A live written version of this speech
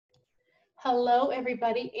Hello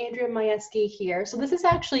everybody, Andrea Majewski here. So this is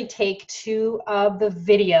actually take 2 of the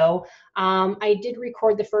video. I did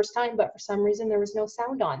record the first time, but for some reason there was no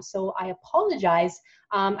sound on. So I apologize.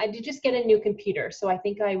 I did just get a new computer. So I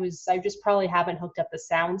think I just probably haven't hooked up the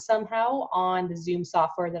sound somehow on the Zoom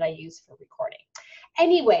software that I use for recording.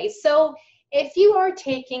 Anyway, so if you are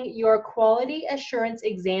taking your quality assurance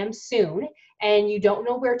exam soon and you don't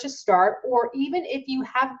know where to start, or even if you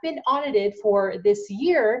have been audited for this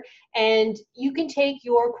year and you can take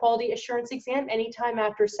your quality assurance exam anytime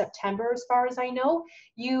after September, as far as I know,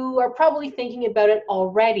 you are probably thinking about it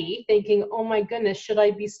already, thinking, oh my goodness, should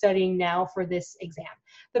I be studying now for this exam?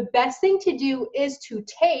 The best thing to do is to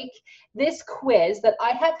take this quiz that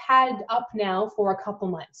I have had up now for a couple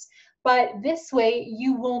months. But this way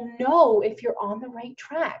you will know if you're on the right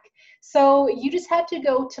track. So you just have to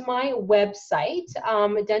go to my website,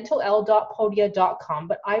 dentalelle.podia.com,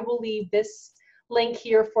 but I will leave this link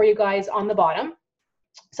here for you guys on the bottom.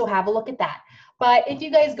 So have a look at that. But if you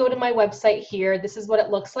guys go to my website here, this is what it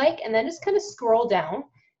looks like, and then just kind of scroll down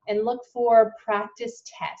and look for practice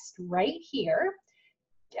test right here.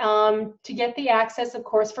 To get the access, of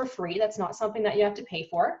course, for free. That's not something that you have to pay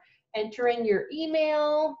for. Enter in your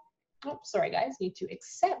email. Oh, sorry guys, need to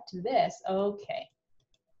accept this. Okay.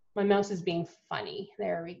 My mouse is being funny.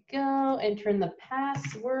 There we go. Enter in the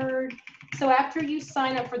password. So after you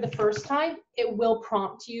sign up for the first time, it will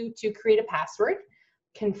prompt you to create a password.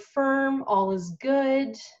 Confirm, all is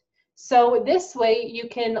good. So this way you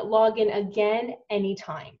can log in again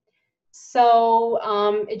anytime. So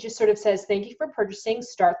it just sort of says, thank you for purchasing,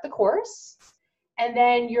 start the course. And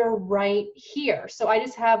then you're right here. So I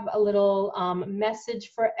just have a little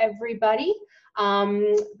message for everybody.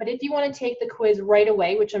 But if you want to take the quiz right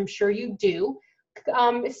away, which I'm sure you do,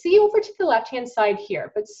 see over to the left-hand side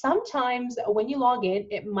here. But sometimes when you log in,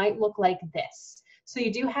 it might look like this. So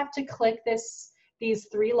you do have to click these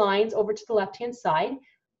 3 lines over to the left-hand side.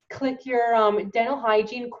 Click your dental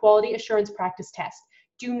hygiene quality assurance practice test.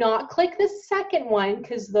 Do not click the second one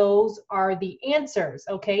because those are the answers,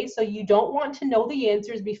 okay? So you don't want to know the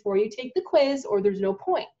answers before you take the quiz or there's no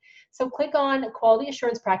point. So click on quality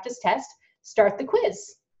assurance practice test, start the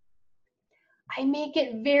quiz. I make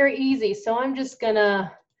it very easy, so I'm just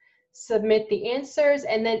gonna submit the answers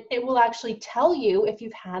and then it will actually tell you if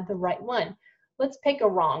you've had the right one. Let's pick a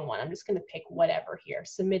wrong one. I'm just gonna pick whatever here,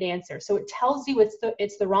 submit answer. So it tells you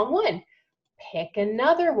it's the wrong one. Pick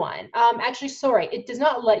another one. Actually, sorry, it does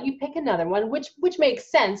not let you pick another one, which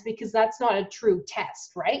makes sense because that's not a true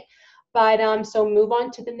test, right? But so move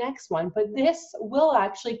on to the next one. But this will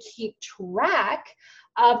actually keep track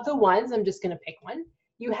of the ones, I'm just going to pick one,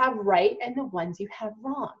 you have right and the ones you have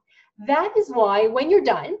wrong. That is why when you're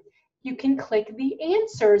done, you can click the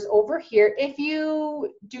answers over here. If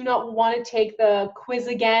you do not want to take the quiz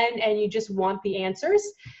again and you just want the answers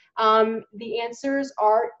are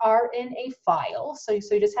in a file. So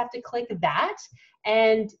you just have to click that.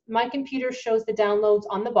 And my computer shows the downloads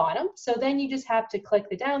on the bottom. So then you just have to click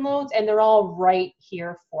the downloads and they're all right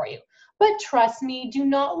here for you. But trust me, do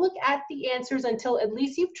not look at the answers until at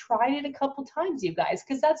least you've tried it a couple times, you guys,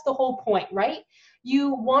 because that's the whole point, right?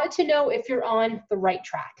 You want to know if you're on the right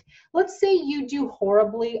track. Let's say you do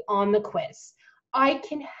horribly on the quiz. I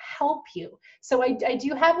can help you. So I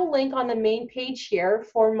do have a link on the main page here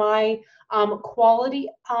for my quality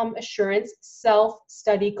assurance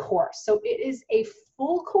self-study course. So it is a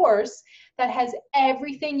full course that has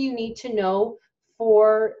everything you need to know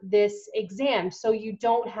for this exam. So you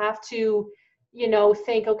don't have to,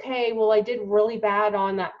 think, okay, well, I did really bad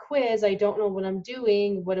on that quiz. I don't know what I'm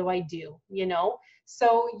doing. What do I do?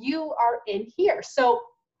 So you are in here. So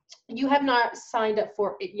you have not signed up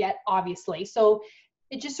for it yet, obviously. So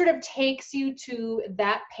it just sort of takes you to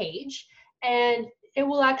that page and it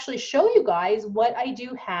will actually show you guys what I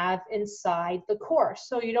do have inside the course.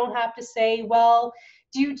 So you don't have to say, well,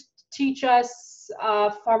 do you teach us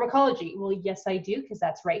pharmacology? Well, yes, I do, because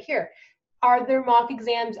that's right here. Are there mock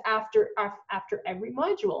exams after every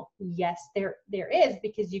module? Yes, there is,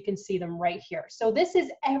 because you can see them right here. So this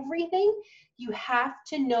is everything you have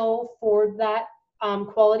to know for that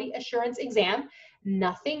quality assurance exam,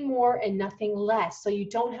 nothing more and nothing less. So you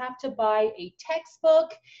don't have to buy a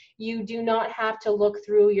textbook. You do not have to look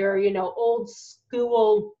through your, old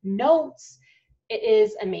school notes. It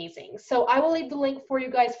is amazing. So I will leave the link for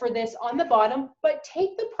you guys for this on the bottom, but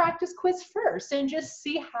take the practice quiz first and just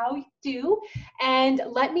see how you do. And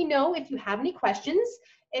let me know if you have any questions.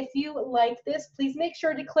 If you like this, please make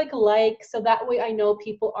sure to click like so that way I know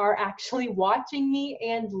people are actually watching me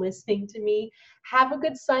and listening to me. Have a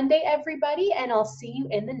good Sunday, everybody, and I'll see you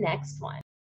in the next one.